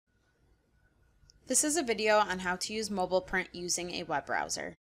This is a video on how to use mobile print using a web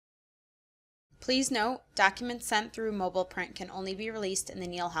browser. Please note, documents sent through mobile print can only be released in the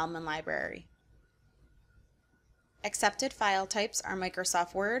Neil Hellman Library. Accepted file types are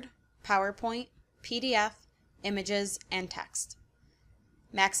Microsoft Word, PowerPoint, PDF, images, and text.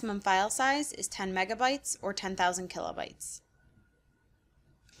 Maximum file size is 10 megabytes or 10,000 kilobytes.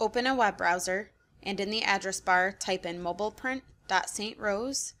 Open a web browser and in the address bar type in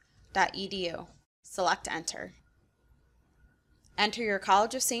mobileprint.strose.edu. Select Enter. Enter your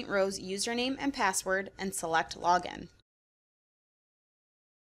College of St. Rose username and password and select Login.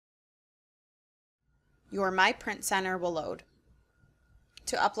 Your My Print Center will load.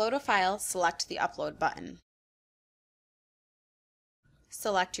 To upload a file, select the Upload button.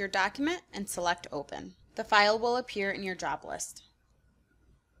 Select your document and select Open. The file will appear in your job list.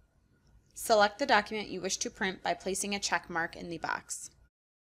 Select the document you wish to print by placing a check mark in the box.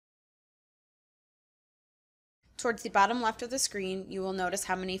 Towards the bottom left of the screen, you will notice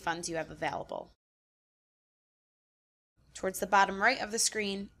how many funds you have available. Towards the bottom right of the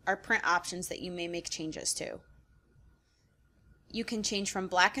screen are print options that you may make changes to. You can change from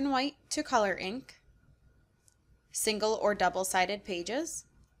black and white to color ink, single or double-sided pages,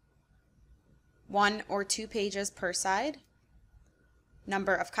 1 or 2 pages per side,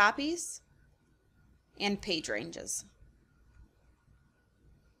 number of copies, and page ranges.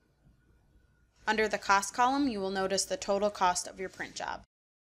 Under the cost column, you will notice the total cost of your print job.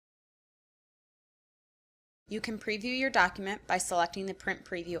 You can preview your document by selecting the Print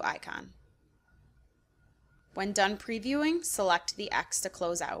Preview icon. When done previewing, select the X to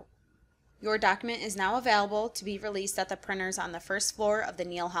close out. Your document is now available to be released at the printers on the first floor of the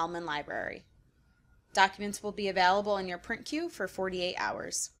Neil Hellman Library. Documents will be available in your print queue for 48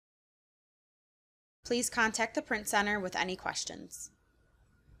 hours. Please contact the Print Center with any questions.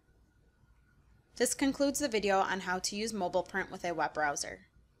 This concludes the video on how to use mobile print with a web browser.